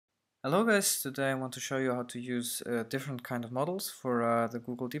Hello guys, today I want to show you how to use different kind of models for the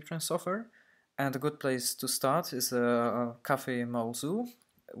Google DeepDream software. And a good place to start is a Caffe model zoo,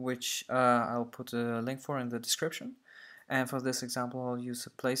 which I'll put a link for in the description. And for this example I'll use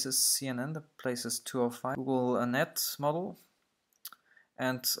the Places CNN, the Places 205 Google Net model.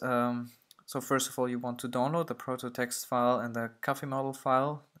 And so first of all you want to download the proto-text file and the Caffe model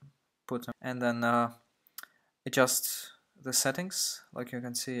file, put them, and then adjust the settings, like you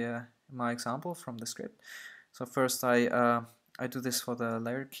can see in my example from the script. So first I do this for the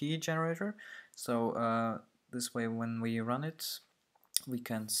layer key generator. So this way when we run it, we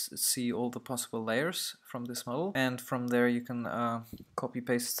can see all the possible layers from this model, and from there you can copy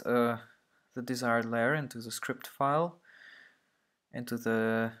paste the desired layer into the script file,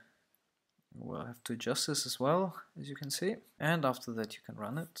 we'll have to adjust this as well, as you can see, and after that you can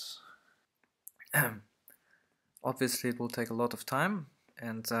run it. Obviously it will take a lot of time,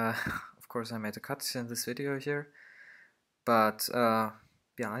 and of course I made a cut in this video here, but yeah,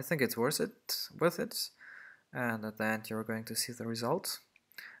 I think it's worth it, and at the end you're going to see the result.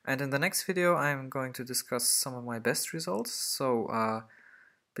 And in the next video I'm going to discuss some of my best results, so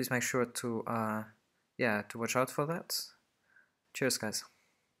please make sure to watch out for that. Cheers guys.